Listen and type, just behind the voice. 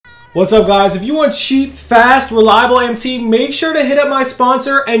What's up, guys? If you want cheap, fast, reliable MT, make sure to hit up my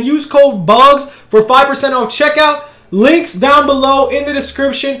sponsor and use code BUGS for 5% off checkout. Links down below in the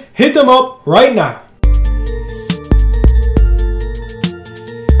description. Hit them up right now.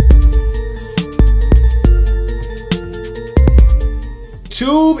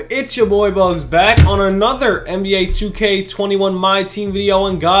 YouTube, it's your boy Bugs back on another NBA 2K21 My Team video.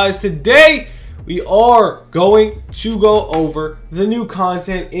 And guys, today we are going to go over the new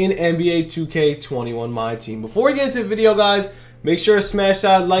content in NBA 2K21 My Team. Before we get into the video, guys, make sure to smash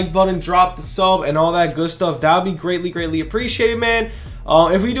that like button, drop the sub, and all that good stuff. That would be greatly appreciated, man.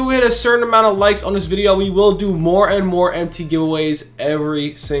 If we do hit a certain amount of likes on this video, we will do more and more MT giveaways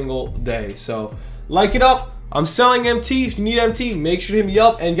every single day. So like it up. I'm selling MT. If you need MT, make sure to hit me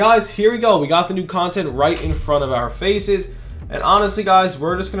up. And guys, here we go. We got the new content right in front of our faces. And honestly, guys,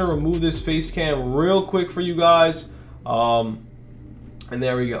 we're just going to remove this face cam real quick for you guys. And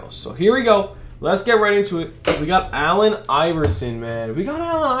there we go. So here we go. Let's get right into it. We got Allen Iverson, man. We got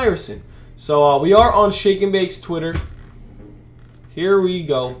Allen Iverson. So we are on Shake and Bake's Twitter. Here we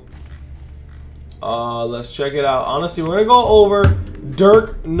go. Let's check it out. Honestly, we're going to go over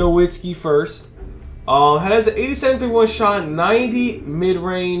Dirk Nowitzki first. Has an 87 3-1 shot, 90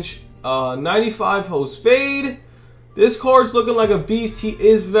 mid-range, 95 post fade. This card's looking like a beast. He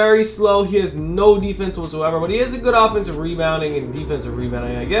is very slow. He has no defense whatsoever, but he has a good offensive rebounding and defensive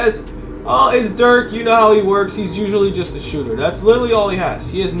rebounding, I guess. It's Dirk. You know how he works. He's usually just a shooter. That's literally all he has.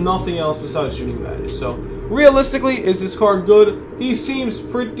 He has nothing else besides shooting badges. So, realistically, is this card good? He seems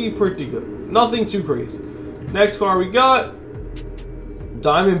pretty good. Nothing too crazy. Next card we got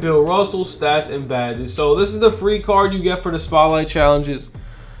Diamond Bill Russell, stats and badges. So this is the free card you get for the spotlight challenges.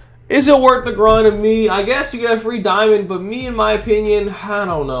 Is it worth the grind of me? I guess you get a free diamond, but me, in my opinion, I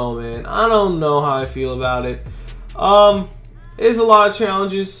don't know, man. I don't know how I feel about it. It's a lot of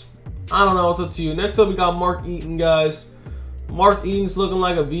challenges. I don't know. It's up to you. Next up, we got Mark Eaton, guys. Mark Eaton's looking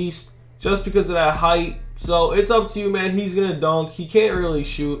like a beast just because of that height. So it's up to you, man. He's gonna dunk. He can't really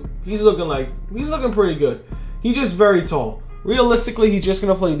shoot. He's looking pretty good. He's just very tall. Realistically, he's just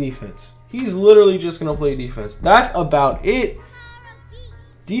going to play defense. He's literally just going to play defense. That's about it.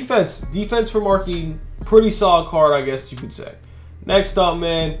 Defense for Mark Eaton. Pretty solid card, I guess you could say. Next up,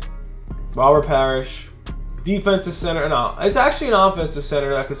 man, Robert Parrish. Defensive center. No, it's actually an offensive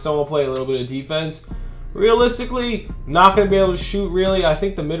center that could somewhat play a little bit of defense. Realistically, not going to be able to shoot, really. I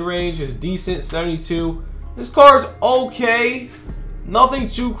think the mid-range is decent, 72. This card's okay. Nothing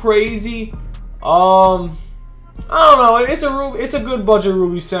too crazy. I don't know. It's a good budget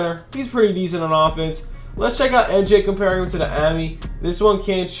Ruby center. He's pretty decent on offense. Let's check out MJ comparing him to the Ami. This one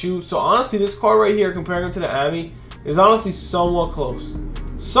can't shoot. So honestly, this card right here comparing him to the Ami is honestly somewhat close.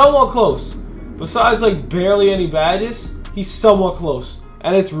 Somewhat close. Besides like barely any badges, he's somewhat close.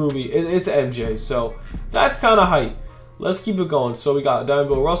 And it's Ruby. It's MJ. So that's kind of hype. Let's keep it going. So we got Diamond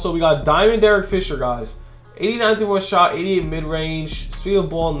Bill Russell. We got Diamond Derek Fisher, guys. 89 3-1 shot, 88 mid-range, speed of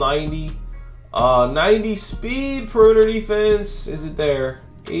ball 90. 90 speed, perimeter defense, is it there?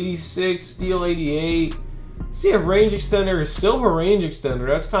 86, steal 88. See if range extender is silver range extender.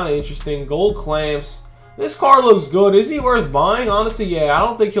 That's kind of interesting. Gold clamps. This card looks good. Is he worth buying? Honestly, yeah. I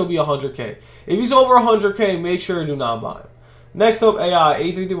don't think he'll be 100K. If he's over 100K, make sure to do not buy him. Next up, AI.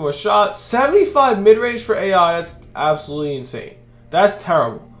 83 3-1 shot. 75 mid-range for AI. That's absolutely insane. That's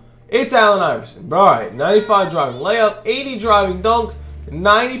terrible. It's Allen Iverson. Alright, 95 driving layup, 80 driving dunk,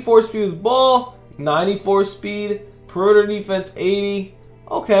 94 speed with ball, 94 speed, perimeter defense 80.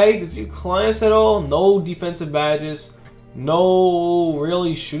 Okay, does he clamps at all? No defensive badges, no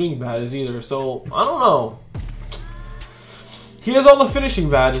really shooting badges either. So I don't know. He has all the finishing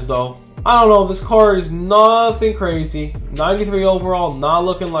badges though. I don't know. This card is nothing crazy. 93 overall, not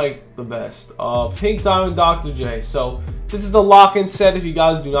looking like the best. Pink Diamond Dr. J. So this is the lock-in set. If you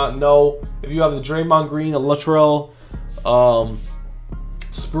guys do not know, if you have the Draymond Green, the Latrell,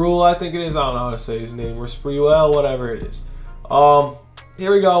 Spruill, I think it is. I don't know how to say his name. Or Spruill, whatever it is.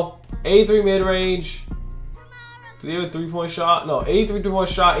 Here we go. 83 mid-range. Did he have a three-point shot? No, 83 3-point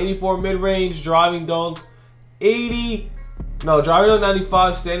shot. 84 mid-range. Driving dunk. 80. No, driving dunk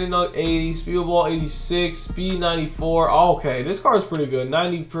 95. Standing dunk 80. Speed of ball 86. Speed 94. Oh, okay, this card's pretty good.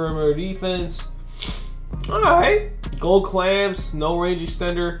 90 perimeter defense. Alright. Gold clamps. No range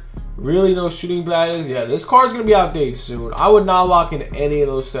extender. Really no shooting badges. Yeah, this card's going to be outdated soon. I would not lock in any of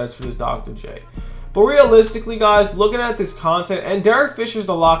those sets for this Dr. J. But realistically, guys, looking at this content, and Derek Fisher's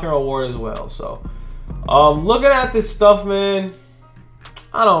the lock and reward as well. So, looking at this stuff, man,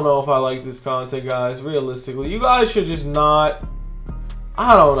 I don't know if I like this content, guys. Realistically, you guys should just not.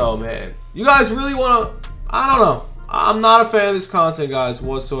 I don't know, man. You guys really want to. I don't know. I'm not a fan of this content, guys,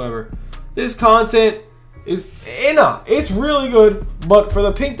 whatsoever. This content is, it's really good, but for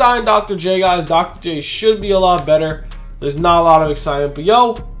the Pink Dye Dr. J, guys, Dr. J should be a lot better. There's not a lot of excitement, but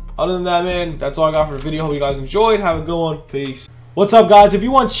yo, other than that, man, that's all I got for the video. Hope you guys enjoyed. Have a good one. Peace. What's up, guys? If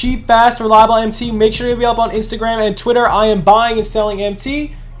you want cheap, fast, reliable MT, make sure to be up on Instagram and Twitter. I am buying and selling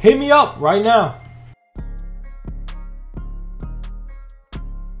MT. Hit me up right now.